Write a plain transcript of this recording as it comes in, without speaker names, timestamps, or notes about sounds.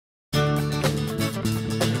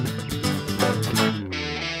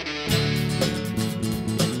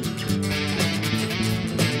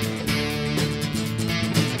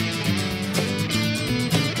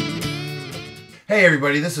Hey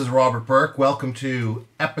everybody, this is Robert Burke. Welcome to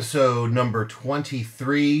episode number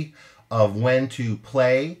 23 of When to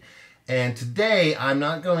Play. And today I'm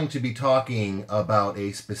not going to be talking about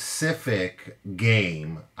a specific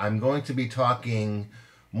game. I'm going to be talking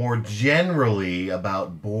more generally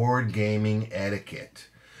about board gaming etiquette.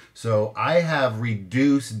 So I have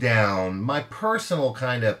reduced down my personal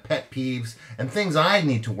kind of pet peeves and things I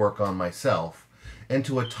need to work on myself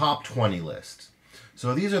into a top 20 list.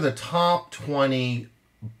 So these are the top 20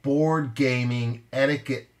 board gaming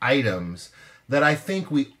etiquette items that I think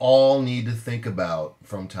we all need to think about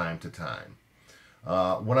from time to time.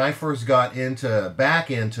 When I first got back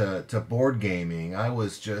into board gaming, I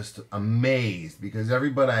was just amazed because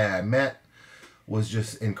everybody I met was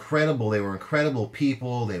just incredible. They were incredible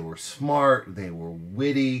people. They were smart. They were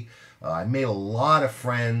witty. I made a lot of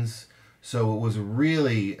friends. So it was a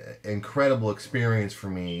really incredible experience for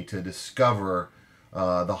me to discover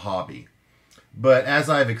the hobby. But as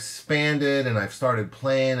I've expanded and I've started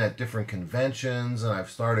playing at different conventions and I've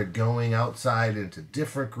started going outside into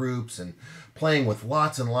different groups and playing with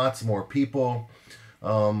lots and lots more people,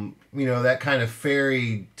 that kind of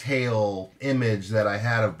fairy tale image that I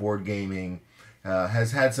had of board gaming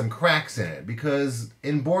has had some cracks in it, because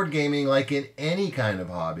in board gaming, like in any kind of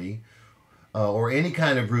hobby or any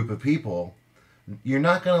kind of group of people, you're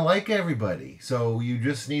not going to like everybody. So you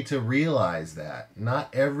just need to realize that.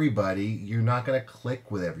 Not everybody, you're not going to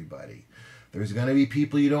click with everybody. There's going to be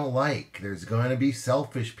people you don't like. There's going to be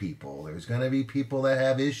selfish people. There's going to be people that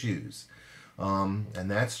have issues. And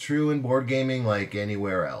that's true in board gaming like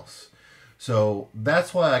anywhere else. So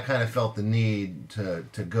that's why I kind of felt the need to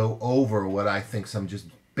go over what I think some just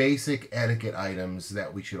basic etiquette items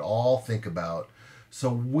that we should all think about, so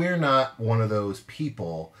we're not one of those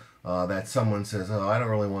people that someone says, oh, I don't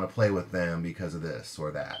really want to play with them because of this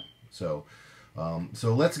or that. So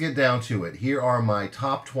let's get down to it. Here are my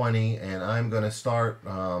top 20, and I'm going to start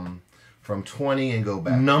from 20 and go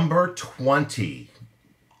back. Number 20,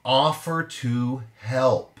 offer to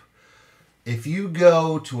help. If you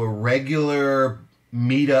go to a regular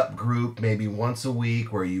meetup group, maybe once a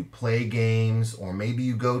week, where you play games, or maybe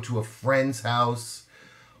you go to a friend's house,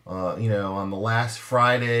 on the last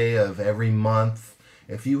Friday of every month,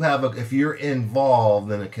 if you're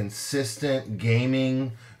involved in a consistent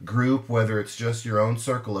gaming group, whether it's just your own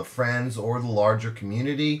circle of friends or the larger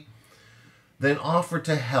community, then offer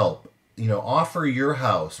to help. Offer your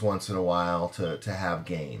house once in a while to have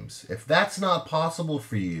games. If that's not possible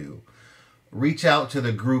for you, reach out to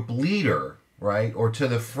the group leader, right? Or to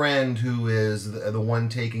the friend who is the one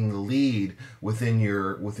taking the lead within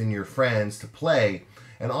your friends to play,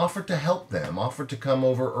 and offer to help them. Offer to come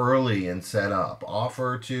over early and set up.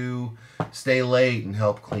 Offer to stay late and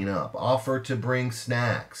help clean up. Offer to bring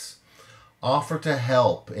snacks. Offer to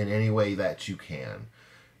help in any way that you can.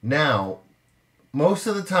 Now, most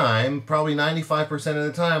of the time, probably 95% of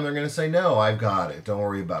the time, they're going to say, no, I've got it. Don't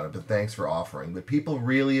worry about it, but thanks for offering. But people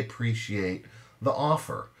really appreciate the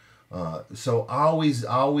offer. So always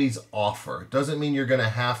offer. It doesn't mean you're going to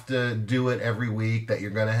have to do it every week, that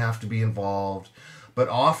you're going to have to be involved. But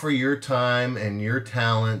offer your time and your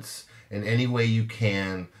talents in any way you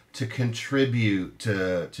can to contribute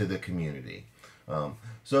to the community.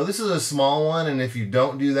 So this is a small one, and if you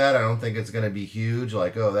don't do that, I don't think it's going to be huge,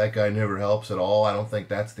 like, oh, that guy never helps at all. I don't think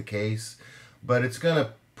that's the case. But it's going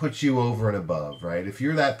to put you over and above, right? If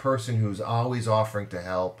you're that person who's always offering to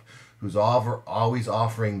help, who's always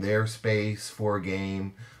offering their space for a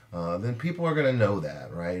game, then people are going to know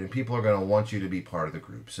that, right? And people are going to want you to be part of the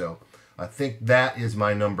group. So I think that is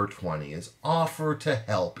my number 20, is offer to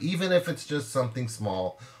help. Even if it's just something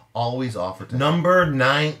small, always offer to help. Number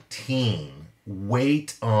 19,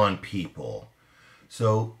 wait on people.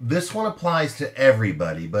 So this one applies to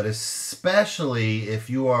everybody, but especially if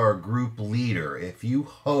you are a group leader, if you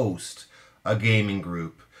host a gaming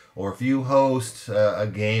group, or if you host a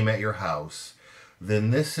game at your house,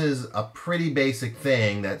 then this is a pretty basic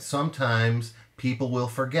thing that sometimes people will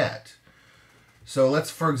forget. So let's,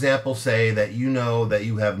 for example, say that you know that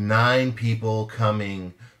you have 9 people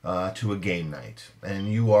coming to a game night,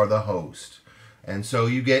 and you are the host. And so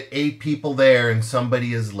you get 8 people there and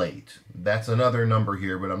somebody is late. That's another number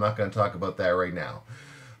here, but I'm not going to talk about that right now.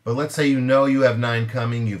 But let's say you have 9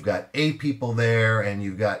 coming, you've got 8 people there, and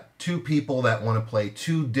you've got 2 people that want to play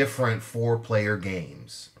 2 different 4-player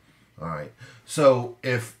games. All right. So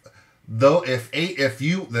if the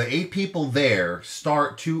 8 people there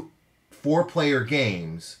start 2 4-player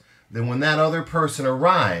games, then when that other person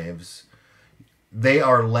arrives, they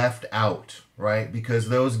are left out, right? Because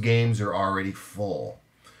those games are already full.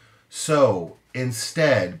 So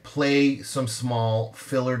instead play some small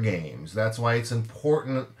filler games. That's why it's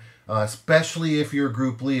important, especially if you're a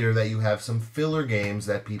group leader, that you have some filler games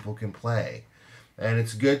that people can play. And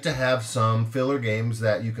it's good to have some filler games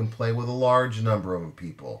that you can play with a large number of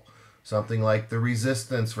people. Something like The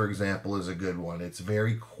Resistance, for example, is a good one. It's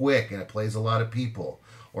very quick and it plays a lot of people.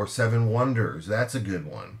 Or Seven Wonders, that's a good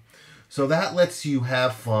one. So that lets you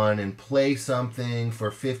have fun and play something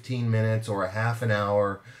for 15 minutes or a half an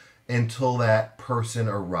hour until that person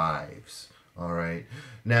arrives. All right.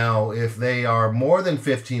 Now, if they are more than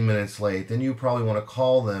 15 minutes late, then you probably want to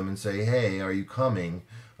call them and say, hey, are you coming?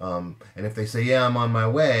 And if they say, yeah, I'm on my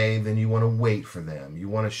way, then you want to wait for them. You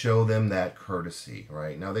want to show them that courtesy,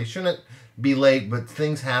 right? Now, they shouldn't be late, but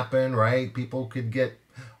things happen, right? People could get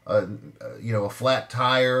a flat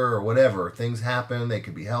tire or whatever. Things happen. They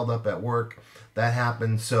could be held up at work. That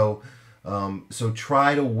happens. So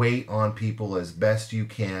try to wait on people as best you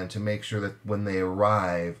can to make sure that when they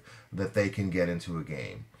arrive, that they can get into a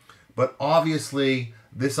game. But obviously,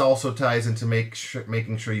 this also ties into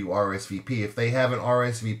making sure you RSVP. If they haven't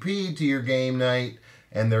RSVP'd to your game night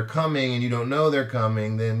and they're coming and you don't know they're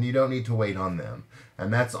coming, then you don't need to wait on them.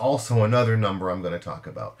 And that's also another number I'm going to talk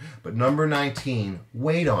about. But number 19,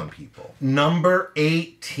 wait on people. Number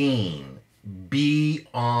 18, be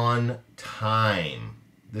on time.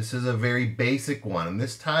 This is a very basic one. And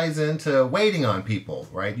this ties into waiting on people,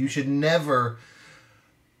 right? You should never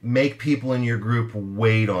make people in your group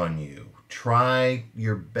wait on you. Try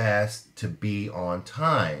your best to be on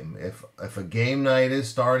time. If a game night is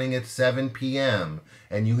starting at 7 p.m.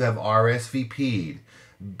 and you have RSVP'd,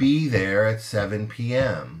 be there at 7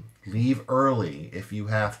 p.m. Leave early if you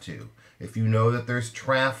have to. If you know that there's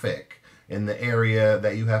traffic in the area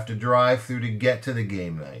that you have to drive through to get to the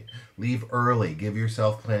game night, leave early. Give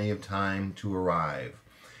yourself plenty of time to arrive.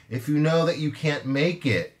 If you know that you can't make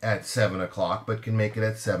it at 7 o'clock but can make it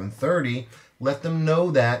at 7:30, let them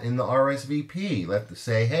know that in the RSVP. Let them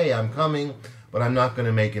say, hey, I'm coming, but I'm not going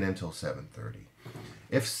to make it until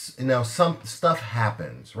 7:30. Now some stuff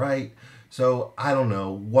happens, right? So I don't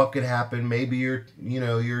know what could happen. Maybe your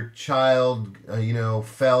child,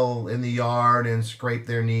 fell in the yard and scraped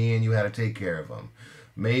their knee and you had to take care of them.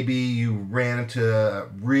 Maybe you ran into a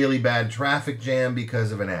really bad traffic jam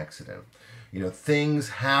because of an accident. Things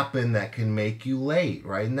happen that can make you late,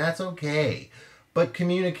 right? And that's okay. But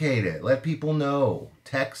communicate it. Let people know.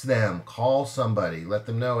 Text them. Call somebody. Let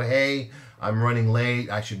them know, hey, I'm running late.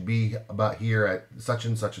 I should be about here at such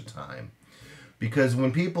and such a time. Because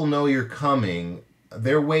when people know you're coming,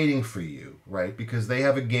 they're waiting for you, right? Because they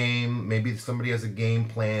have a game. Maybe somebody has a game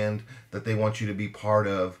planned that they want you to be part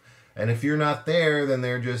of. And if you're not there, then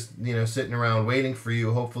they're just, sitting around waiting for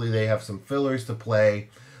you. Hopefully they have some fillers to play.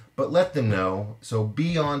 But let them know. So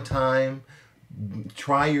be on time.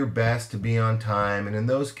 Try your best to be on time. And in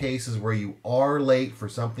those cases where you are late for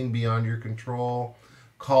something beyond your control,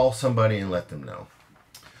 call somebody and let them know.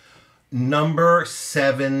 Number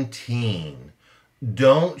 17.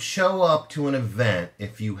 Don't show up to an event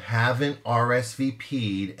if you haven't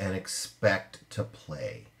RSVP'd and expect to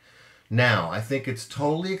play. Now, I think it's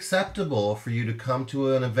totally acceptable for you to come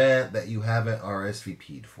to an event that you haven't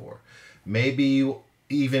RSVP'd for. Maybe you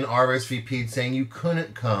even RSVP'd saying you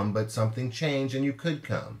couldn't come, but something changed and you could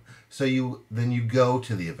come. So then you go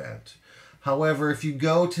to the event. However, if you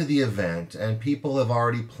go to the event and people have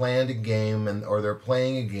already planned a game or they're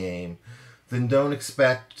playing a game, then don't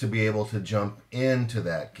expect to be able to jump into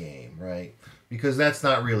that game, right? Because that's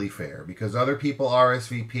not really fair. Because other people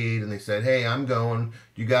RSVP'd and they said, hey, I'm going.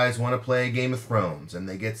 Do you guys want to play Game of Thrones? And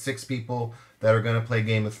they get 6 people that are going to play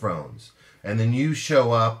Game of Thrones. And then you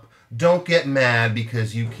show up. Don't get mad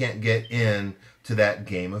because you can't get in to that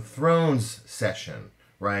Game of Thrones session,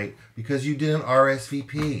 right? Because you didn't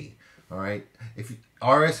RSVP, all right? If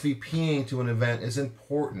RSVPing to an event is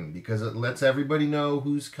important because it lets everybody know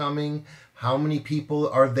who's coming, how many people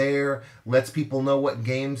are there, lets people know what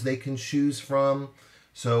games they can choose from.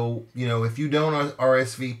 So, if you don't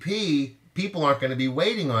RSVP, people aren't going to be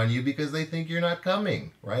waiting on you because they think you're not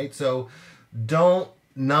coming, right? So don't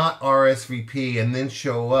not RSVP and then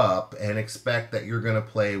show up and expect that you're going to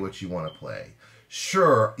play what you want to play.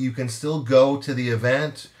 Sure, you can still go to the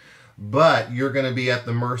event, but you're going to be at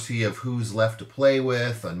the mercy of who's left to play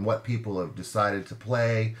with and what people have decided to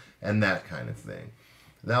play and that kind of thing.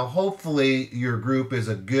 Now, hopefully your group is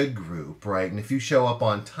a good group, right? And if you show up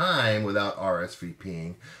on time without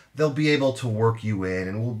RSVPing, they'll be able to work you in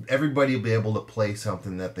and everybody will be able to play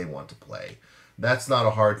something that they want to play. That's not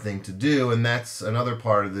a hard thing to do, and that's another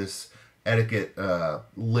part of this etiquette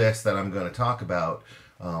list that I'm going to talk about.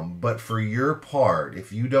 But for your part,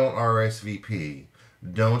 if you don't RSVP,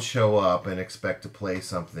 Don't show up and expect to play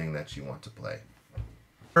something that you want to play.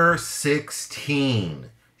 Number 16,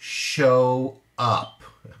 show up.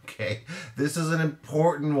 Okay, this is an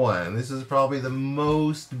important one. This is probably the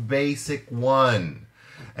most basic one.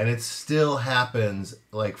 And it still happens,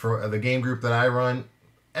 like for the game group that I run,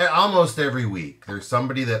 almost every week. There's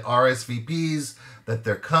somebody that RSVPs that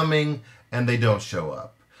they're coming and they don't show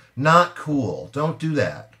up. Not cool. Don't do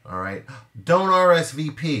that. All right. Don't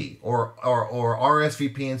RSVP or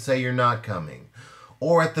RSVP and say you're not coming.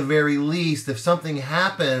 Or at the very least, if something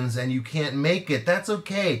happens and you can't make it, that's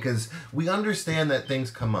okay, because we understand that things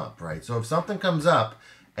come up, right? So if something comes up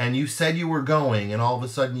and you said you were going and all of a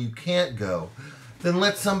sudden you can't go, then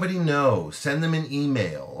let somebody know. Send them an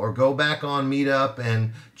email or go back on Meetup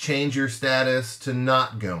and change your status to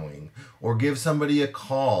not going. Or give somebody a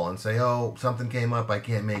call and say, oh, something came up, I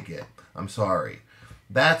can't make it. I'm sorry.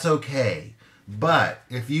 That's okay. But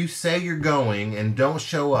if you say you're going and don't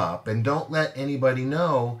show up and don't let anybody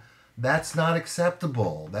know, that's not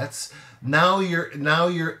acceptable. That's now you're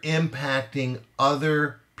impacting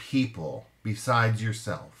other people besides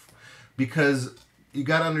yourself. Because you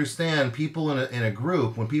got to understand, people in a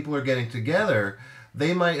group, when people are getting together,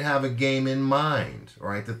 they might have a game in mind,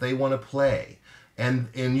 right, that they want to play. And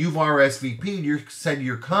you've RSVP'd, you said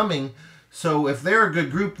you're coming, so if they're a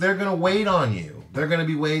good group, they're going to wait on you. They're going to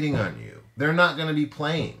be waiting on you. They're not going to be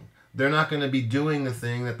playing. They're not going to be doing the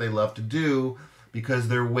thing that they love to do because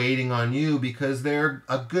they're waiting on you, because they're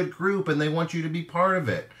a good group and they want you to be part of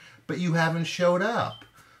it. But you haven't showed up.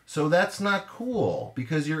 So that's not cool,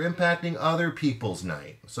 because you're impacting other people's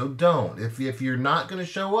night. So don't. If you're not going to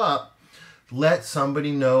show up, let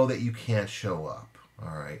somebody know that you can't show up.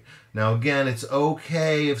 All right. Now, again, it's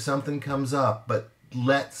okay if something comes up, but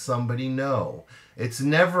let somebody know. It's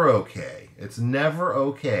never okay. It's never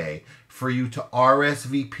okay for you to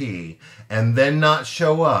RSVP and then not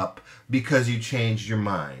show up because you changed your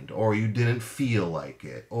mind, or you didn't feel like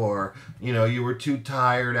it, or you were too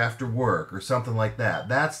tired after work or something like that.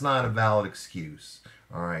 That's not a valid excuse.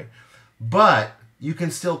 All right. But you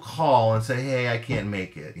can still call and say, hey, I can't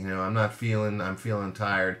make it. I'm feeling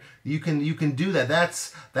tired. You can do that.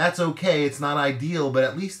 That's okay. It's not ideal, but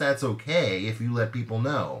at least that's okay if you let people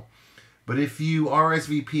know. But if you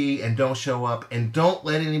RSVP and don't show up and don't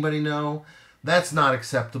let anybody know, that's not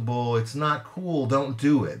acceptable. It's not cool. Don't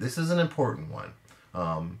do it. This is an important one.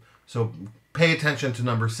 So pay attention to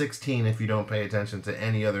number 16 if you don't pay attention to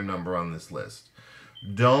any other number on this list.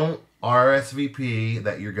 Don't RSVP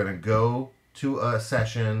that you're going to go to a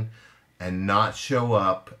session and not show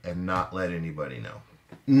up and not let anybody know.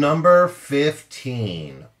 Number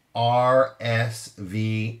 15, RSVP.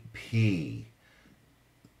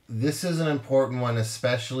 This is an important one,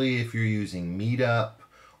 especially if you're using Meetup,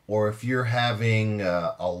 or if you're having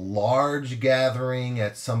a large gathering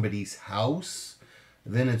at somebody's house,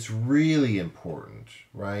 then it's really important,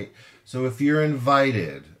 right? So if you're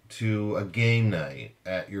invited to a game night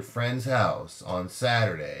at your friend's house on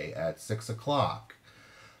Saturday at 6 o'clock,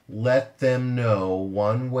 let them know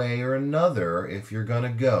one way or another if you're going to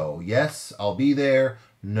go. Yes, I'll be there.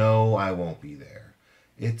 No, I won't be there.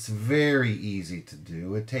 It's very easy to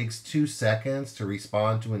do. It takes 2 seconds to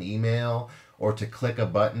respond to an email, or to click a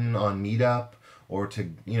button on Meetup, or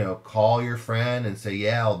to, call your friend and say,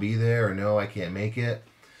 yeah, I'll be there, or no, I can't make it.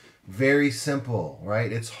 Very simple,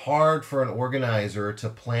 right? It's hard for an organizer to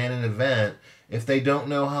plan an event if they don't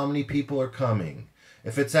know how many people are coming.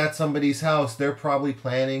 If it's at somebody's house, they're probably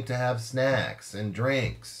planning to have snacks and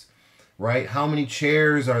drinks, right? How many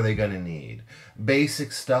chairs are they going to need?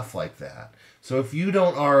 Basic stuff like that. So if you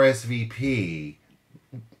don't RSVP,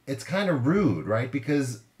 it's kind of rude, right?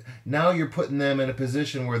 Because now you're putting them in a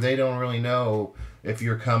position where they don't really know if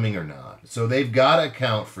you're coming or not. So they've got to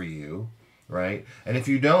account for you, right? And if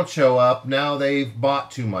you don't show up, now they've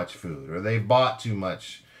bought too much food, or they've bought too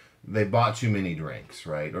many drinks,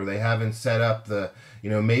 right? Or they haven't set up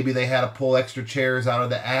maybe they had to pull extra chairs out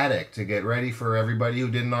of the attic to get ready for everybody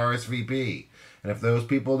who didn't RSVP. And if those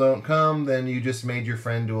people don't come, then you just made your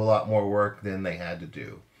friend do a lot more work than they had to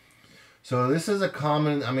do. So this is a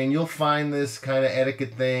common, you'll find this kind of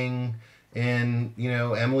etiquette thing in,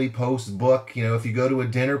 Emily Post's book. If you go to a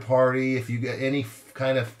dinner party, if you get any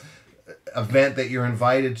kind of event that you're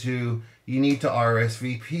invited to, you need to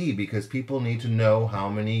RSVP, because people need to know how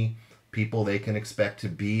many people they can expect to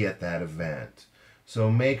be at that event. So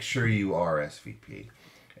make sure you RSVP.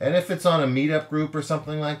 And if it's on a Meetup group or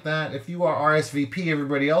something like that, if you are RSVP,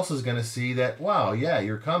 everybody else is going to see that, wow, yeah,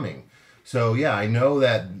 you're coming. So yeah, I know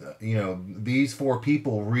that, these 4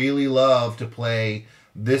 people really love to play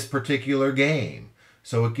this particular game.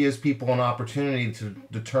 So it gives people an opportunity to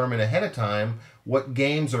determine ahead of time what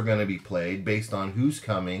games are going to be played based on who's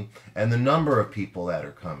coming and the number of people that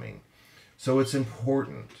are coming. So it's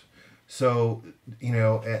important. So, you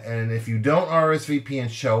know, and if you don't RSVP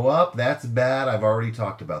and show up, that's bad. I've already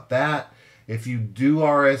talked about that. If you do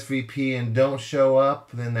RSVP and don't show up,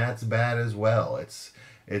 then that's bad as well. It's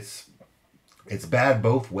bad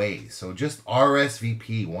both ways. So just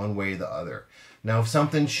RSVP one way or the other. Now, if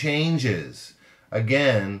something changes,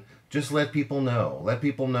 again, just let people know. Let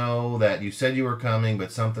people know that you said you were coming,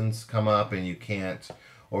 but something's come up and you can't.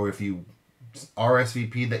 Or if you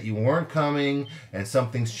RSVP that you weren't coming and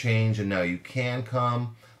something's changed and now you can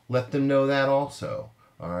come, let them know that also.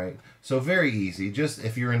 All right. So very easy. Just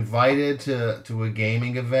if you're invited to a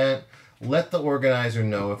gaming event, let the organizer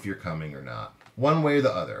know if you're coming or not. One way or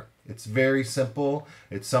the other. It's very simple.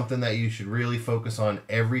 It's something that you should really focus on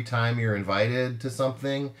every time you're invited to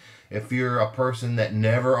something. If you're a person that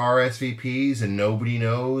never RSVPs and nobody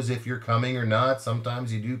knows if you're coming or not,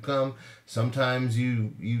 sometimes you do come, sometimes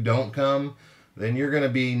you don't come, then you're going to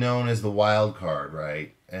be known as the wild card,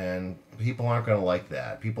 right? And people aren't going to like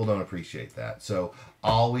that. People don't appreciate that. So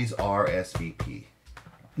always RSVP.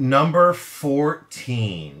 Number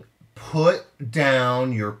 14, put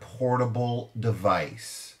down your portable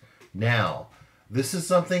device. Now, this is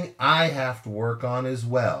something I have to work on as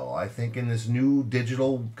well. I think in this new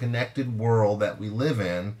digital connected world that we live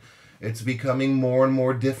in, it's becoming more and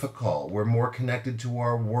more difficult. We're more connected to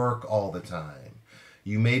our work all the time.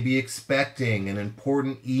 You may be expecting an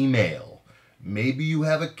important email. Maybe you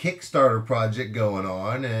have a Kickstarter project going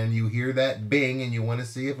on and you hear that bing and you want to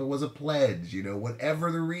see if it was a pledge, you know, whatever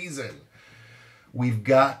the reason. We've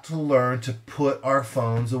got to learn to put our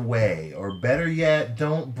phones away, or better yet,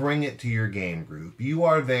 don't bring it to your game group. You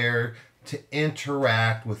are there to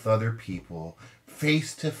interact with other people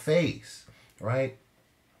face to face, right?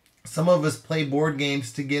 Some of us play board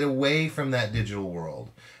games to get away from that digital world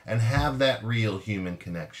and have that real human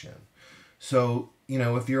connection. So, you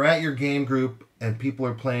know, if you're at your game group and people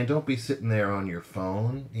are playing, don't be sitting there on your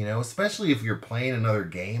phone, you know, especially if you're playing another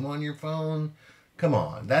game on your phone. Come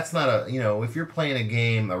on, that's not a, you know, if you're playing a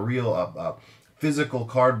game, a real physical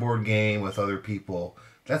cardboard game with other people,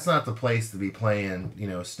 that's not the place to be playing, you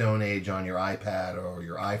know, Stone Age on your iPad or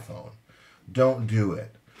your iPhone. Don't do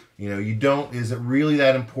it. You know, you don't, is it really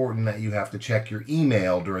that important that you have to check your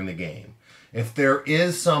email during the game? If there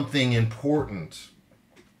is something important,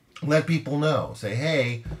 let people know. Say,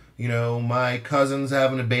 hey, you know, my cousin's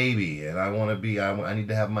having a baby and I need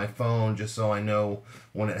to have my phone just so I know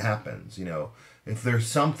when it happens, you know. If there's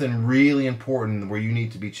something really important where you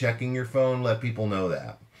need to be checking your phone, let people know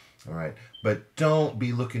that. All right. But don't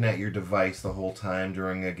be looking at your device the whole time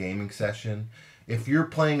during a gaming session. If you're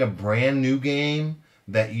playing a brand new game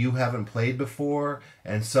that you haven't played before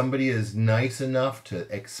and somebody is nice enough to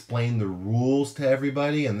explain the rules to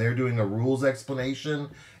everybody and they're doing a rules explanation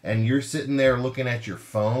and you're sitting there looking at your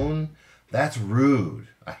phone, that's rude.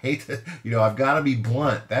 I hate to, you know, I've got to be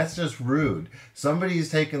blunt. That's just rude.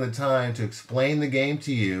 Somebody's taking the time to explain the game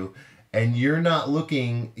to you and you're not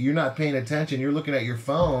paying attention. You're looking at your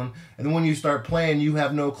phone. And then when you start playing, you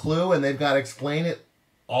have no clue and they've got to explain it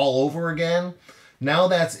all over again. Now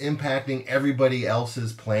that's impacting everybody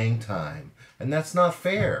else's playing time. And that's not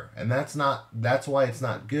fair. And that's why it's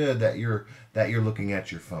not good that you're looking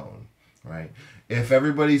at your phone, right? If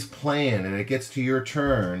everybody's playing and it gets to your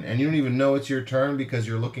turn and you don't even know it's your turn because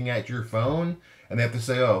you're looking at your phone and they have to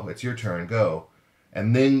say, oh, it's your turn, go.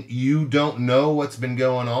 And then you don't know what's been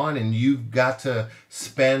going on and you've got to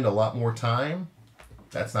spend a lot more time,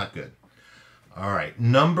 that's not good. All right,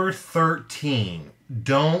 number 13,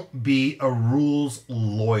 don't be a rules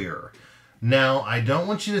lawyer. Now, I don't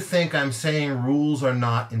want you to think I'm saying rules are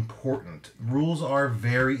not important. Rules are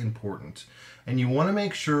very important. And you want to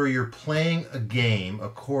make sure you're playing a game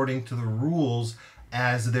according to the rules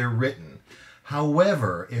as they're written.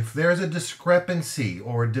 However, if there's a discrepancy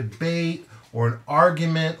or a debate or an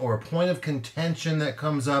argument or a point of contention that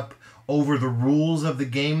comes up over the rules of the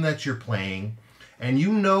game that you're playing, and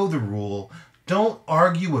you know the rule, don't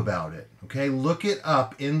argue about it, okay? Look it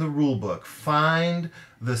up in the rule book. Find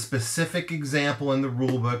the specific example in the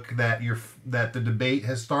rule book that the debate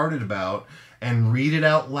has started about and read it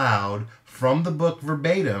out loud from the book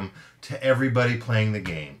verbatim to everybody playing the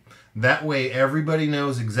game. That way everybody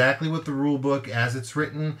knows exactly what the rule book as it's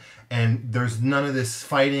written and there's none of this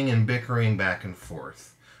fighting and bickering back and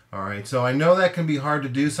forth. All right, so I know that can be hard to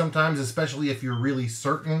do sometimes, especially if you're really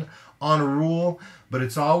certain on a rule, but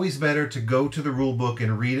it's always better to go to the rule book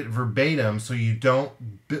and read it verbatim so you don't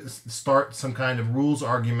start some kind of rules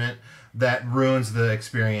argument that ruins the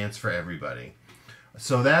experience for everybody.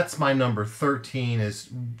 So that's my number 13 is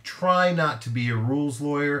try not to be a rules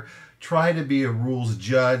lawyer. Try to be a rules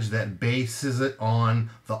judge that bases it on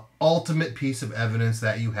the ultimate piece of evidence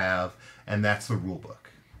that you have, and that's the rule book.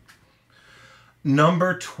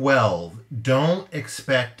 Number 12, don't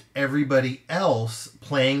expect everybody else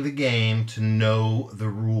playing the game to know the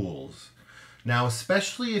rules. Now,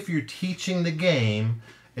 especially if you're teaching the game,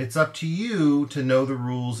 it's up to you to know the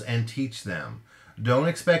rules and teach them. Don't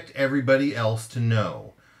expect everybody else to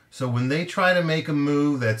know. So when they try to make a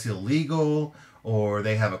move that's illegal or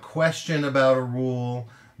they have a question about a rule,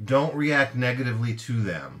 don't react negatively to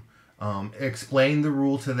them. Explain the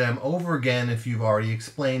rule to them over again. If you've already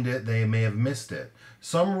explained it, they may have missed it.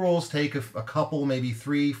 Some rules take a couple, maybe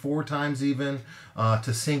 3, 4 times even,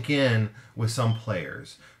 to sink in with some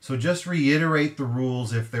players. So just reiterate the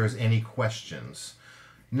rules if there's any questions.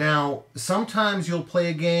 Now, sometimes you'll play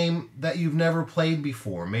a game that you've never played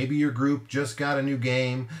before. Maybe your group just got a new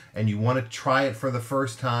game and you want to try it for the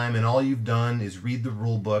first time and all you've done is read the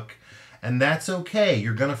rule book. And that's okay.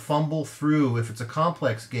 You're going to fumble through. If it's a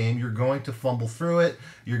complex game, you're going to fumble through it.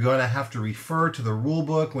 You're going to have to refer to the rule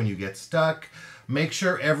book when you get stuck. Make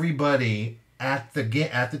sure everybody at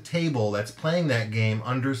the table that's playing that game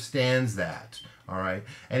understands that. All right.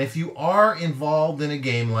 And if you are involved in a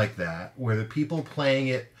game like that, where the people playing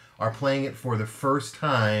it are playing it for the first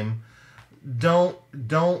time, don't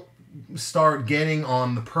start getting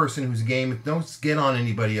on the person whose game. Don't get on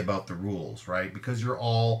anybody about the rules, right? Because you're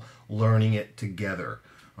all learning it together.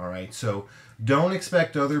 All right. So don't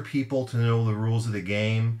expect other people to know the rules of the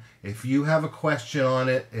game. If you have a question on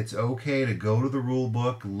it, it's okay to go to the rule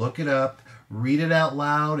book, look it up, read it out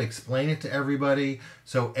loud, explain it to everybody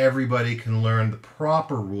so everybody can learn the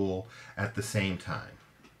proper rule at the same time.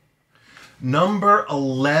 Number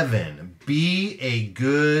 11, be a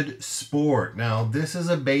good sport. Now, this is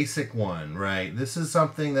a basic one, right? This is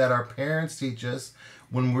something that our parents teach us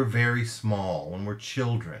when we're very small, when we're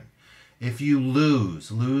children. If you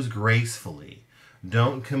lose gracefully.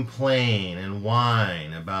 Don't complain and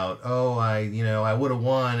whine about, oh, I would have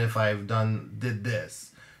won if did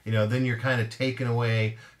this. Then you're kind of taking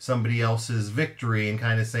away somebody else's victory and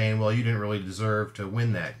kind of saying, well, you didn't really deserve to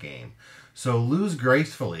win that game. So lose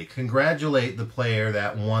gracefully. Congratulate the player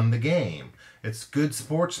that won the game. It's good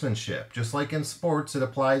sportsmanship. Just like in sports, it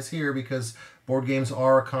applies here because board games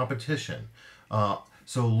are a competition.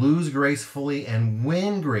 So lose gracefully and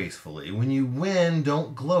win gracefully. When you win,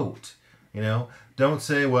 don't gloat. Don't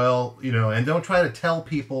say, well, and don't try to tell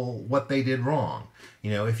people what they did wrong.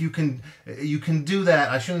 If you can do that.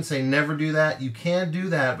 I shouldn't say never do that. You can do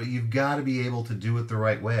that, but you've got to be able to do it the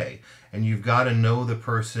right way. And you've got to know the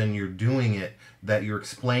person you're doing it, that you're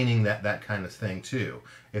explaining that kind of thing to.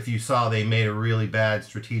 If you saw they made a really bad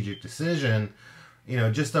strategic decision,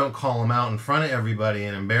 just don't call them out in front of everybody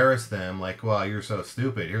and embarrass them like, well, you're so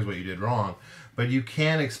stupid. Here's what you did wrong. But you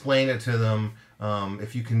can explain it to them.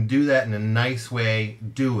 If you can do that in a nice way,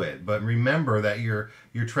 do it. But remember that you're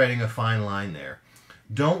treading a fine line there.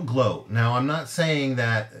 Don't gloat. Now, I'm not saying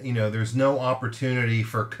that, there's no opportunity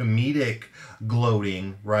for comedic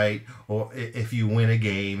gloating, right? Or if you win a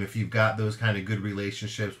game, if you've got those kind of good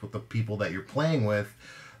relationships with the people that you're playing with,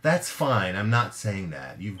 that's fine. I'm not saying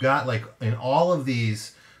that. You've got, like, in all of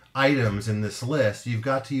these items in this list, you've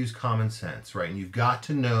got to use common sense, right? And you've got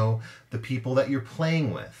to know the people that you're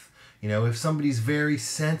playing with. If somebody's very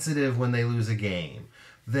sensitive when they lose a game,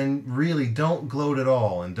 then really don't gloat at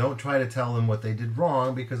all and don't try to tell them what they did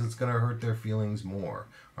wrong because it's going to hurt their feelings more.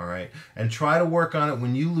 All right. And try to work on it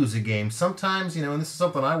when you lose a game. Sometimes, and this is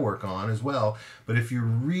something I work on as well, but if you're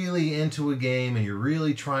really into a game and you're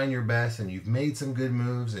really trying your best and you've made some good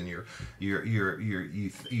moves and you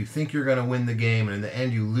think you're going to win the game and in the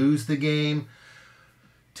end you lose the game,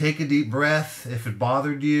 take a deep breath if it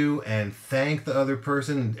bothered you and thank the other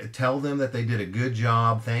person. Tell them that they did a good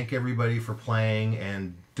job. Thank everybody for playing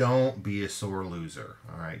and don't be a sore loser.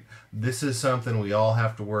 All right. This is something we all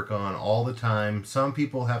have to work on all the time. Some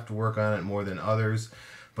people have to work on it more than others,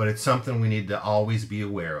 but it's something we need to always be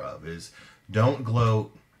aware of is don't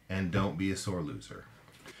gloat and don't be a sore loser.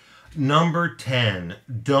 Number 10,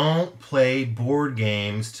 don't play board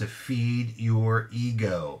games to feed your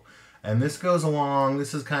ego. And this goes along,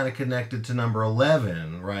 this is kind of connected to number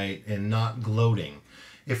 11, right, in not gloating.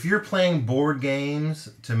 If you're playing board games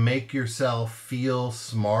to make yourself feel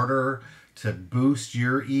smarter, to boost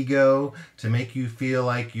your ego, to make you feel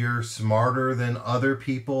like you're smarter than other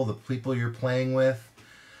people, the people you're playing with,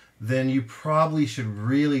 then you probably should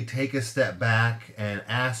really take a step back and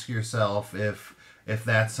ask yourself if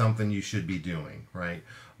that's something you should be doing, right?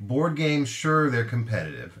 Board games, sure, they're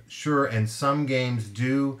competitive. Sure, and some games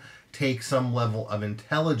do take some level of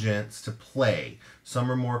intelligence to play.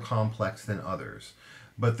 Some are more complex than others.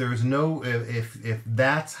 But there's no, if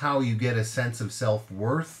that's how you get a sense of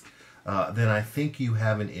self-worth, then I think you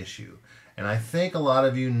have an issue. And I think a lot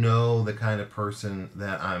of you know the kind of person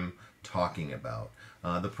that I'm talking about.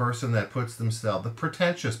 The person that puts themselves, the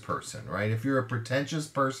pretentious person, right? If you're a pretentious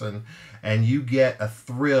person and you get a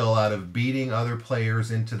thrill out of beating other players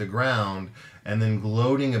into the ground and then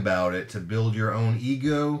gloating about it to build your own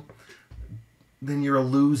ego, then you're a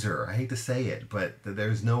loser. I hate to say it, but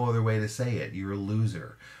there's no other way to say it. You're a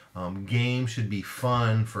loser. Games should be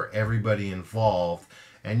fun for everybody involved,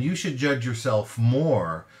 and you should judge yourself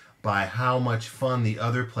more by how much fun the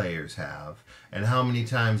other players have and how many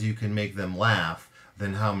times you can make them laugh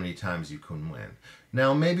than how many times you can win.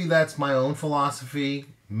 Now, maybe that's my own philosophy.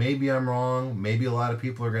 Maybe I'm wrong. Maybe a lot of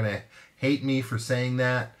people are going to hate me for saying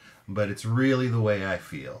that, but it's really the way I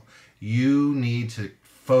feel. You need to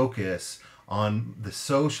focus on the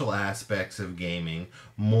social aspects of gaming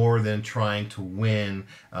more than trying to win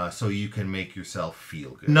so you can make yourself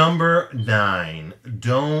feel good. Number 9,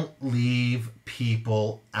 don't leave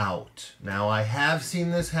people out. Now, I have seen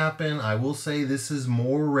this happen. I will say this is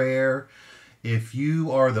more rare. If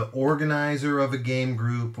you are the organizer of a game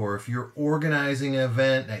group, or if you're organizing an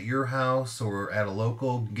event at your house or at a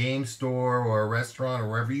local game store or a restaurant or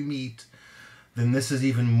wherever you meet, then this is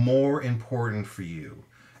even more important for you.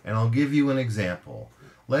 And I'll give you an example.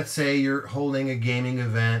 Let's say you're holding a gaming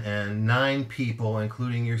event and 9 people,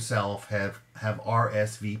 including yourself, have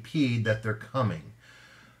RSVP'd that they're coming.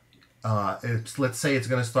 Let's say it's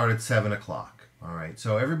going to start at 7 o'clock. All right,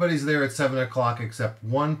 so everybody's there at 7 o'clock except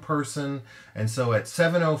one person. And so at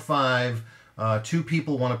 7:05, 2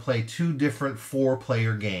 people want to play 2 different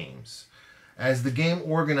 4-player games. As the game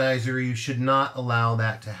organizer, you should not allow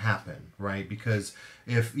that to happen, right? Because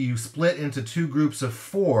if you split into 2 groups of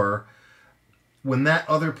 4, when that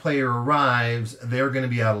other player arrives, they're going to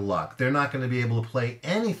be out of luck. They're not going to be able to play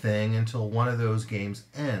anything until one of those games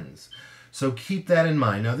ends. So keep that in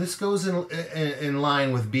mind. Now, this goes in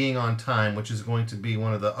line with being on time, which is going to be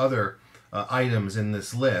one of the other items in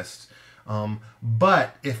this list.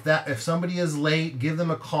 But if somebody is late, give them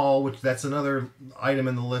a call, which that's another item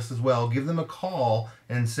in the list as well. Give them a call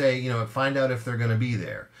and say, find out if they're going to be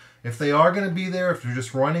there. If they are going to be there, if they're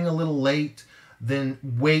just running a little late, then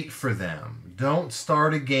wait for them. Don't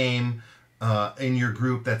start a game in your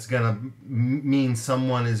group that's going to mean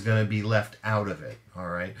someone is going to be left out of it. All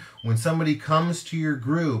right. When somebody comes to your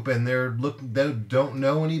group and they don't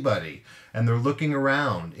know anybody and they're looking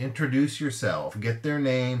around, introduce yourself, get their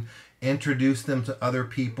name, introduce them to other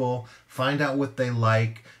people, find out what they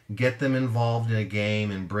like, get them involved in a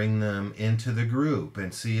game and bring them into the group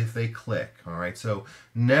and see if they click. All right. So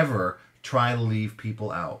never try to leave people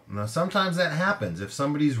out. Now, sometimes that happens. If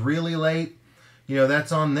somebody's really late,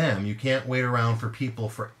 that's on them. You can't wait around for people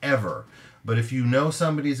forever. But if you know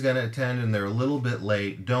somebody's going to attend and they're a little bit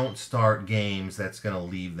late, don't start games that's going to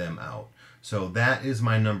leave them out. So that is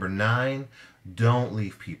my number 9. Don't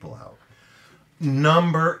leave people out.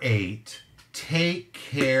 Number 8, take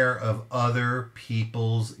care of other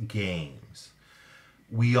people's games.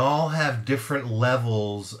 We all have different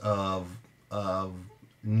levels of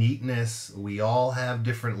neatness. We all have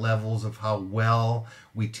different levels of how well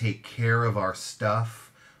we take care of our stuff.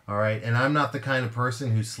 All right, and I'm not the kind of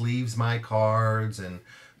person who sleeves my cards and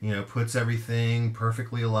puts everything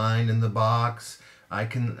perfectly aligned in the box. I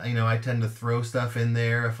tend to throw stuff in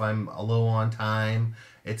there if I'm low on time.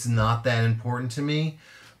 It's not that important to me,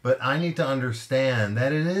 but I need to understand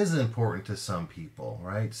that it is important to some people,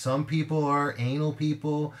 right? Some people are anal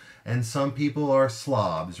people and some people are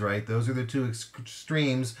slobs, right? Those are the 2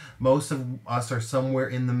 extremes. Most of us are somewhere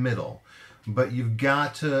in the middle. But you've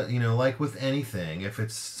got to, like with anything, if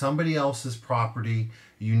it's somebody else's property,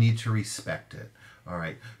 you need to respect it. All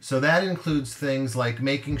right. So that includes things like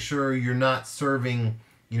making sure you're not serving,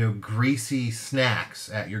 greasy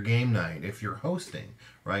snacks at your game night if you're hosting,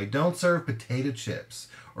 right? Don't serve potato chips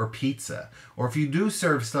or pizza. Or if you do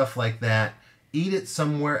serve stuff like that, eat it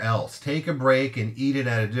somewhere else. Take a break and eat it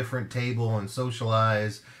at a different table and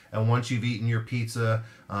socialize. And once you've eaten your pizza,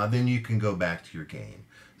 then you can go back to your game.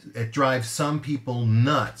 It drives some people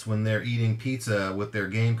nuts when they're eating pizza with their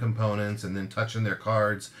game components and then touching their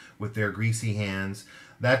cards with their greasy hands.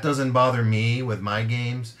 That doesn't bother me with my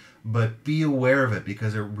games, but be aware of it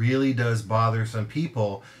because it really does bother some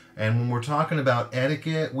people. And when we're talking about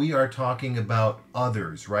etiquette, we are talking about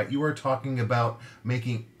others, right? You are talking about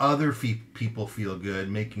making other people feel good,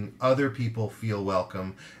 making other people feel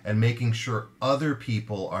welcome, and making sure other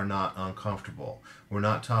people are not uncomfortable. We're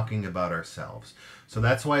not talking about ourselves. So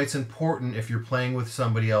that's why it's important, if you're playing with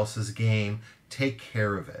somebody else's game, take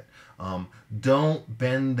care of it. Don't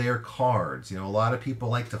bend their cards. You know, a lot of people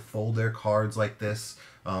like to fold their cards like this,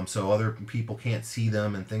 so other people can't see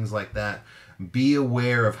them and things like that. Be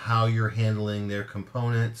aware of how you're handling their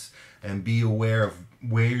components, and be aware of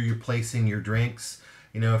where you're placing your drinks.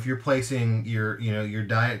 You know, if you're placing your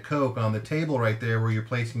Diet Coke on the table right there where you're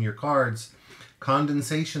placing your cards,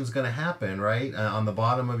 condensation's going to happen, right? On the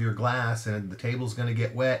bottom of your glass, and the table's going to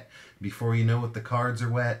get wet before you know it, the cards are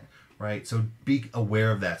wet, right? So be aware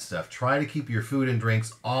of that stuff. Try to keep your food and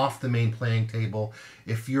drinks off the main playing table.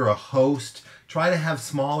 If you're a host, try to have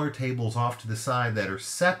smaller tables off to the side that are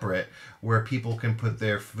separate, where people can put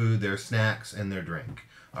their food, their snacks, and their drink.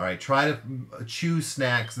 All right, try to choose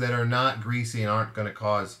snacks that are not greasy and aren't going to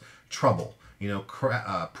cause trouble. You know,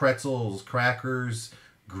 pretzels, crackers,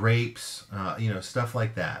 grapes, stuff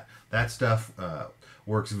like that. That stuff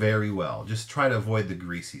works very well. Just try to avoid the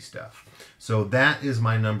greasy stuff. So that is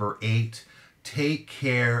my number 8. Take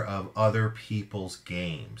care of other people's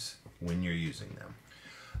games when you're using them.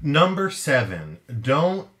 Number 7,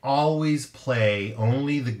 don't always play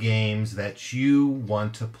only the games that you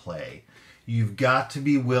want to play. You've got to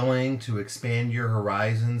be willing to expand your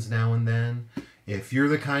horizons now and then. If you're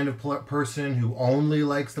the kind of person who only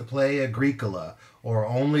likes to play Agricola, or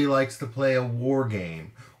only likes to play a war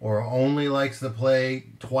game, or only likes to play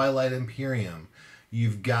Twilight Imperium,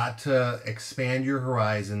 you've got to expand your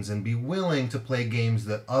horizons and be willing to play games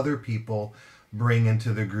that other people bring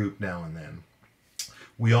into the group now and then.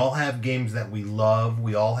 We all have games that we love.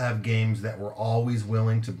 We all have games that we're always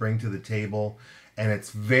willing to bring to the table. And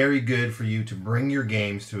it's very good for you to bring your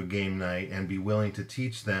games to a game night and be willing to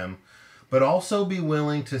teach them, but also be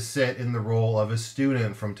willing to sit in the role of a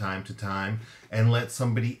student from time to time and let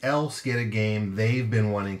somebody else get a game they've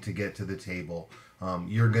been wanting to get to the table.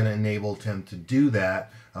 You're going to enable them to do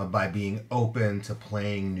that by being open to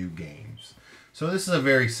playing new games. So this is a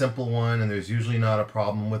very simple one, and there's usually not a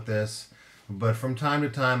problem with this. But from time to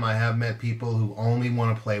time, I have met people who only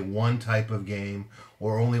want to play one type of game,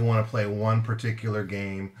 or only want to play one particular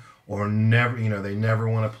game, or never, they never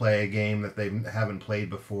want to play a game that they haven't played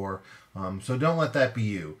before. So don't let that be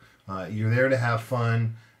you. You're there to have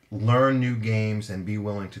fun, learn new games, and be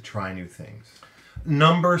willing to try new things.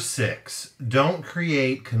 Number 6, don't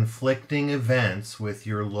create conflicting events with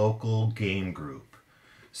your local game group.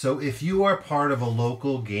 So if you are part of a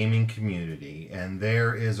local gaming community and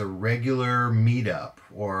there is a regular meetup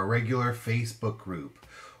or a regular Facebook group,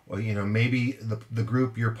 or maybe the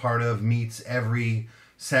group you're part of meets every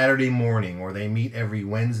Saturday morning, or they meet every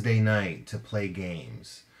Wednesday night to play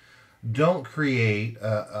games, don't create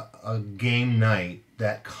a game night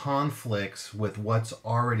that conflicts with what's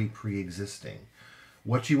already pre-existing.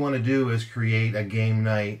 What you want to do is create a game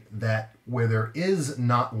night where there is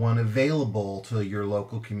not one available to your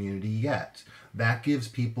local community yet. That gives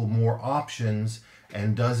people more options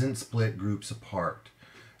and doesn't split groups apart.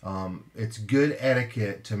 It's good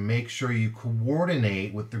etiquette to make sure you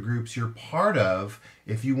coordinate with the groups you're part of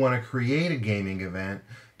if you want to create a gaming event,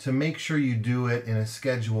 to make sure you do it in a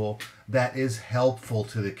schedule that is helpful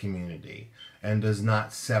to the community and does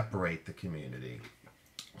not separate the community.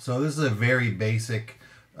 So this is a very basic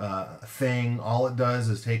thing. All it does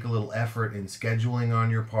is take a little effort in scheduling on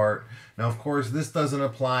your part. Now, of course, this doesn't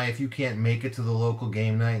apply if you can't make it to the local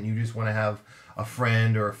game night and you just want to have a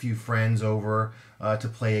friend or a few friends over to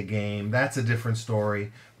play a game. That's a different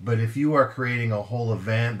story. But if you are creating a whole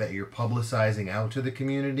event that you're publicizing out to the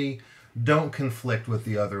community, don't conflict with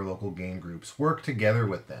the other local game groups. Work together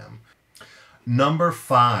with them. Number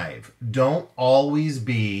 5, don't always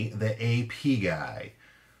be the AP guy.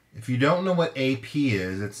 If you don't know what AP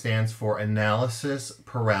is, it stands for analysis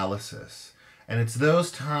paralysis. And it's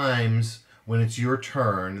those times when it's your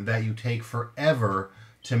turn that you take forever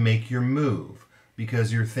to make your move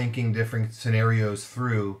because you're thinking different scenarios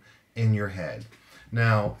through in your head.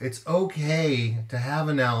 Now, it's okay to have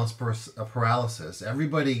analysis paralysis.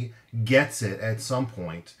 Everybody gets it at some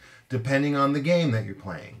point, depending on the game that you're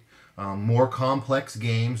playing. More complex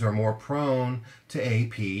games are more prone to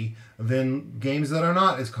AP than games that are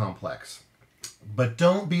not as complex. But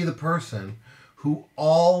don't be the person who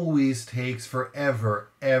always takes forever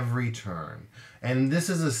every turn. And this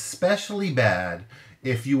is especially bad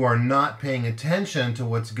if you are not paying attention to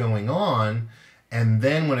what's going on, and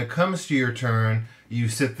then when it comes to your turn, you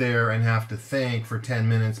sit there and have to think for 10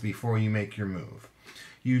 minutes before you make your move.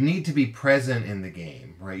 You need to be present in the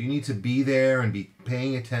game, right? You need to be there and be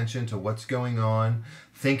paying attention to what's going on,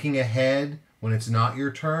 thinking ahead when it's not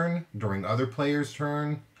your turn, during other players'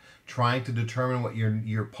 turn, trying to determine what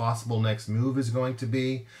your possible next move is going to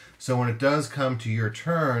be. So when it does come to your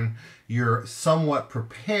turn, you're somewhat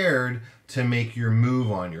prepared to make your move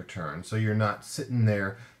on your turn. So you're not sitting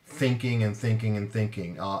there thinking and thinking and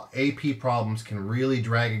thinking. AP problems can really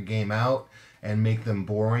drag a game out and make them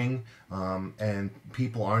boring, and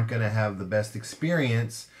people aren't going to have the best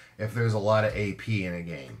experience if there's a lot of AP in a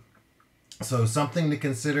game. So something to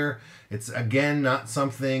consider. It's, again, not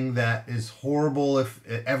something that is horrible if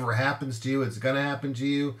it ever happens to you. It's going to happen to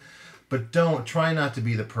you. But try not to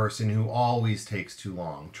be the person who always takes too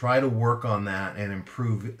long. Try to work on that and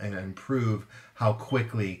improve how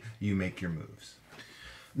quickly you make your moves.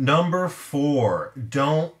 Number 4,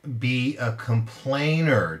 don't be a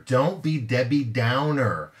complainer. Don't be Debbie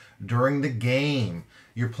Downer during the game.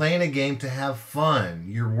 You're playing a game to have fun.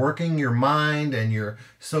 You're working your mind and you're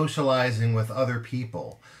socializing with other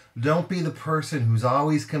people. Don't be the person who's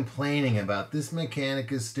always complaining about this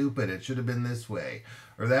mechanic is stupid, it should have been this way.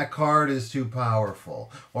 Or that card is too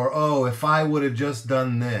powerful. Or, oh, if I would have just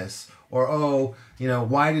done this. Or, oh,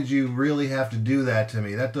 why did you really have to do that to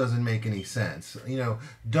me? That doesn't make any sense.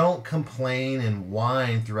 Don't complain and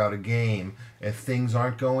whine throughout a game if things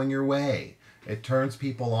aren't going your way. It turns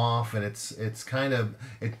people off, and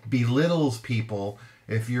it belittles people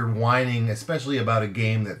if you're whining, especially about a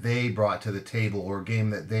game that they brought to the table or a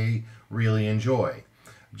game that they really enjoy.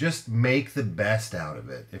 Just make the best out of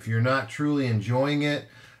it. If you're not truly enjoying it,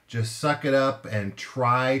 just suck it up and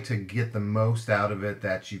try to get the most out of it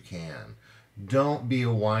that you can. Don't be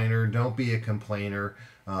a whiner. Don't be a complainer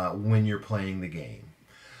when you're playing the game.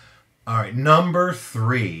 All right, number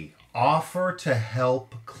 3, offer to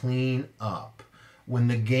help clean up. When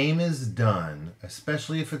the game is done,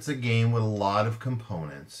 especially if it's a game with a lot of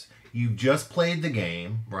components, you've just played the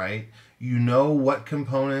game, right? You know what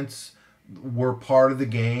components were part of the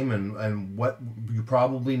game and what you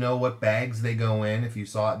probably know what bags they go in if you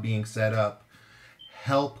saw it being set up.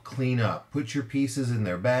 Help clean up. Put your pieces in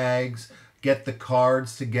their bags. Get the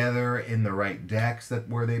cards together in the right decks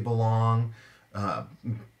where they belong.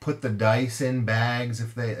 Put the dice in bags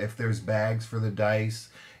if there's bags for the dice.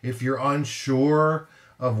 If you're unsure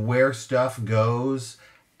of where stuff goes,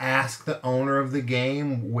 ask the owner of the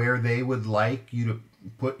game where they would like you to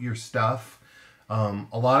put your stuff. A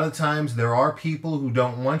lot of times there are people who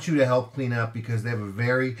don't want you to help clean up because they have a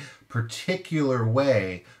very particular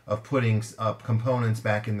way of putting components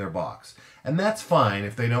back in their box. And that's fine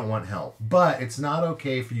if they don't want help. But it's not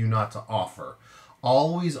okay for you not to offer.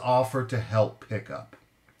 Always offer to help pick up.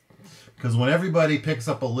 Because when everybody picks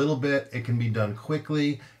up a little bit, it can be done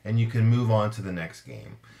quickly and you can move on to the next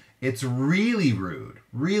game. It's really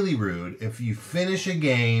rude if you finish a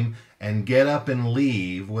game and get up and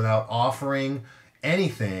leave without offering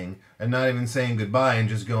anything and not even saying goodbye and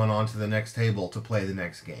just going on to the next table to play the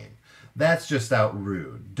next game. That's just out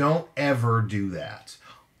rude. Don't ever do that.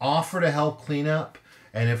 Offer to help clean up,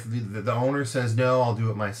 and if the owner says no, I'll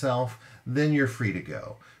do it myself, then you're free to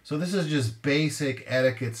go. So this is just basic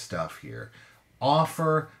etiquette stuff here.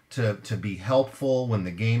 Offer to be helpful when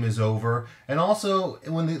the game is over, and also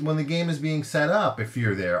when the game is being set up, if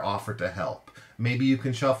you're there, offer to help. Maybe you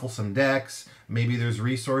can shuffle some decks. Maybe there's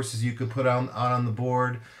resources you could put out on the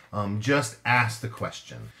board. Just ask the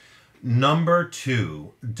question. Number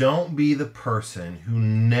 2, don't be the person who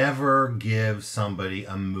never gives somebody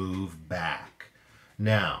a move back.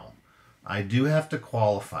 Now, I do have to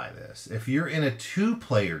qualify this. If you're in a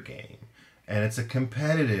 2-player game and it's a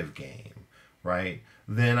competitive game, right,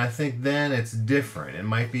 then I think then it's different. It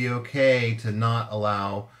might be okay to not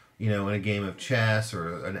allow, in a game of chess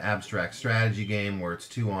or an abstract strategy game where it's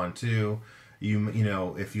 2-on-2,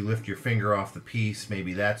 if you lift your finger off the piece,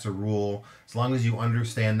 maybe that's a rule. As long as you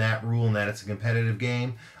understand that rule and that it's a competitive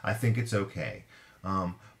game, I think it's okay.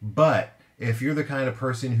 But if you're the kind of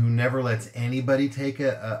person who never lets anybody take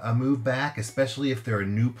a move back, especially if they're a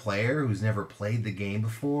new player who's never played the game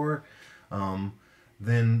before,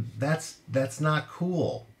 then that's not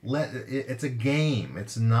cool. It's a game.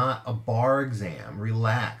 It's not a bar exam.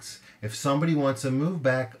 Relax. If somebody wants a move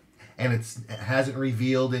back and it hasn't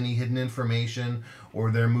revealed any hidden information or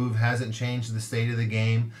their move hasn't changed the state of the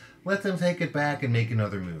game, let them take it back and make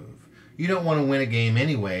another move. You don't want to win a game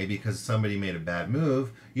anyway because somebody made a bad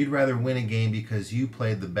move. You'd rather win a game because you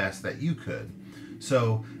played the best that you could.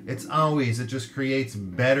 So it just creates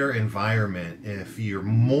better environment if you're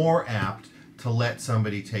more apt to let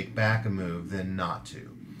somebody take back a move than not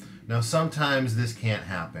to. Now, sometimes this can't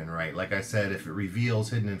happen, right? Like I said, if it reveals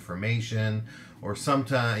hidden information, or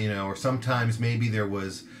sometimes maybe there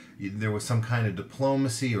was some kind of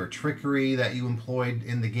diplomacy or trickery that you employed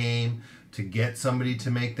in the game to get somebody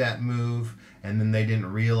to make that move and then they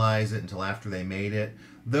didn't realize it until after they made it.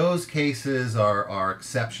 Those cases are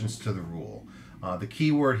exceptions to the rule. The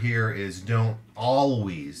key word here is don't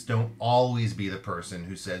always be the person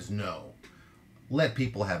who says no. Let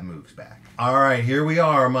people have moves back. All right, here we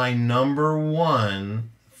are. My number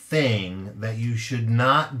one thing that you should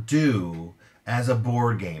not do as a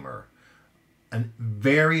board gamer. A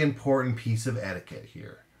very important piece of etiquette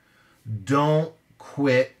here. Don't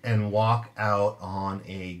quit and walk out on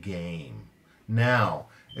a game. Now,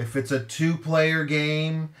 if it's a two-player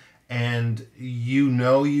game and you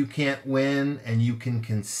know you can't win and you can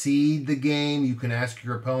concede the game, you can ask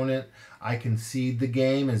your opponent, I concede the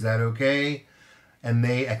game, is that okay? And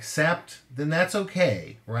they accept, then that's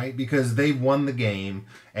okay, right? Because they've won the game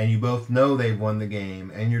and you both know they've won the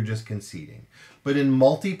game and you're just conceding. But in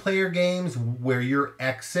multiplayer games where your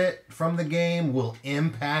exit from the game will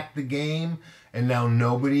impact the game and now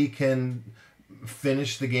nobody can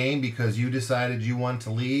finish the game because you decided you want to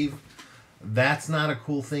leave, that's not a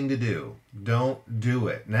cool thing to do. Don't do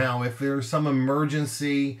it. Now, if there's some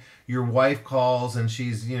emergency, your wife calls and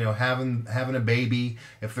she's, having a baby,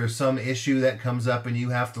 if there's some issue that comes up and you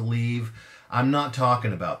have to leave, I'm not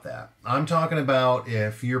talking about that. I'm talking about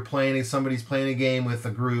if somebody's playing a game with a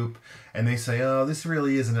group and they say, "Oh, this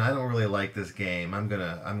really isn't, I don't really like this game. I'm going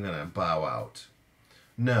to bow out."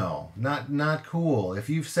 No, not cool. If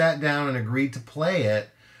you've sat down and agreed to play it,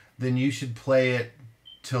 then you should play it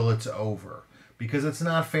till it's over, because it's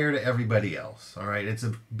not fair to everybody else. All right, it's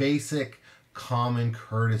a basic common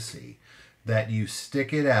courtesy that you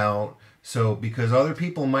stick it out, so because other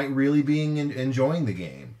people might really be enjoying the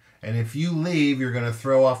game, and if you leave, you're going to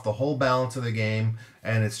throw off the whole balance of the game,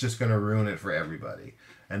 and it's just going to ruin it for everybody,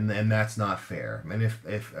 and that's not fair. And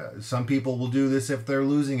if some people will do this if they're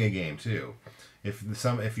losing a game too.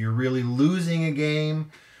 If you're really losing a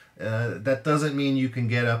game, that doesn't mean you can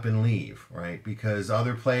get up and leave, right? Because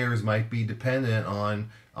other players might be dependent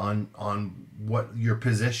on what your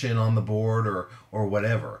position on the board or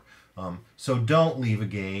whatever. So don't leave a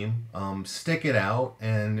game. Stick it out,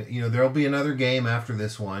 and there'll be another game after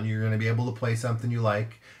this one. You're going to be able to play something you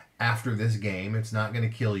like after this game. It's not going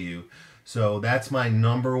to kill you. So that's my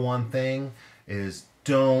number one thing, is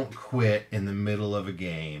don't quit in the middle of a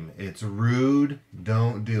game. It's rude.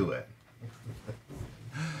 Don't do it.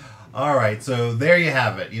 All right, so there you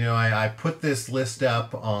have it. I put this list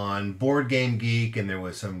up on Board Game Geek, and there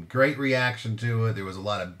was some great reaction to it. There was a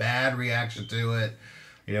lot of bad reaction to it.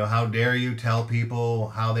 How dare you tell people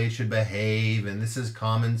how they should behave, and this is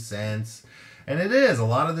common sense. And it is. A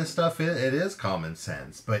lot of this stuff, it is common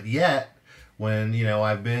sense. But yet, when,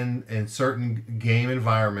 I've been in certain game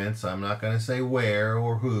environments, I'm not going to say where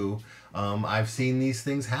or who, I've seen these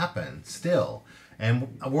things happen still.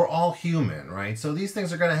 And we're all human, right? So these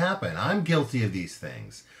things are going to happen. I'm guilty of these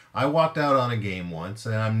things. I walked out on a game once,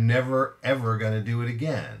 and I'm never, ever going to do it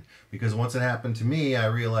again. Because once it happened to me, I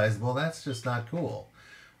realized, well, that's just not cool.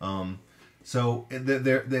 So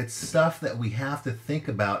it's stuff that we have to think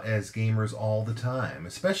about as gamers all the time.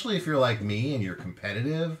 Especially if you're like me and you're a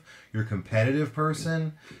competitive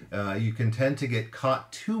person, you can tend to get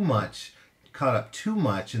caught up too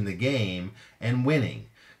much in the game and winning.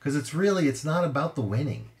 Because it's not about the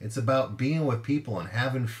winning. It's about being with people and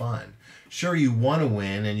having fun. Sure, you want to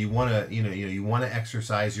win and you want to, you want to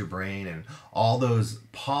exercise your brain and all those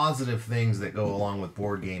positive things that go along with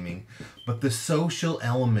board gaming. But the social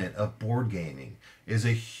element of board gaming is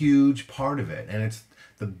a huge part of it. And it's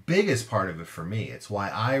the biggest part of it for me. It's why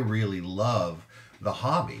I really love the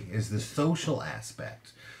hobby, is the social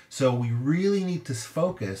aspect. So we really need to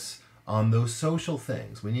focus on those social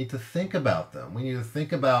things. We need to think about them. We need to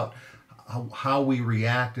think about how we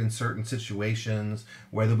react in certain situations,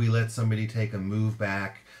 whether we let somebody take a move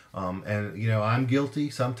back. And I'm guilty.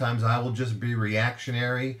 Sometimes I will just be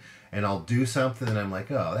reactionary and I'll do something and I'm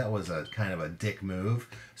like, oh, that was a kind of a dick move.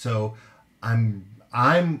 So I'm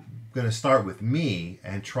going to start with me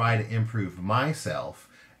and try to improve myself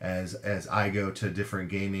as I go to different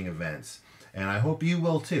gaming events. And I hope you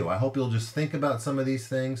will too. I hope you'll just think about some of these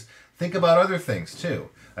things. Think about other things too.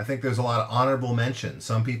 I think there's a lot of honorable mentions.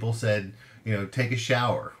 Some people said, take a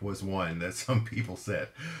shower was one that some people said.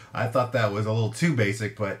 I thought that was a little too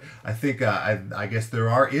basic, but I think I guess there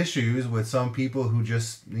are issues with some people who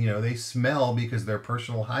just, they smell because their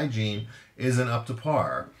personal hygiene isn't up to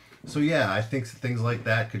par. So yeah, I think things like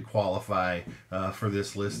that could qualify for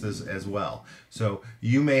this list as well. So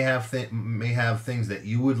you may have things that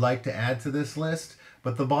you would like to add to this list,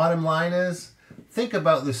 but the bottom line is, think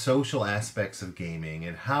about the social aspects of gaming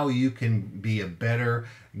and how you can be a better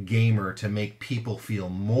gamer to make people feel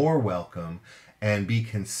more welcome and be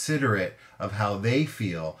considerate of how they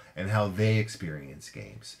feel and how they experience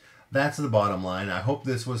games. That's the bottom line. I hope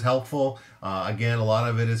this was helpful. Again, a lot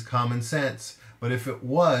of it is common sense, but if it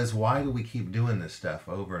was, why do we keep doing this stuff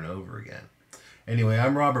over and over again? Anyway,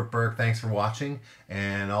 I'm Robert Burke. Thanks for watching,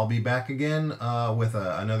 and I'll be back again with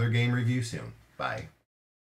another game review soon. Bye.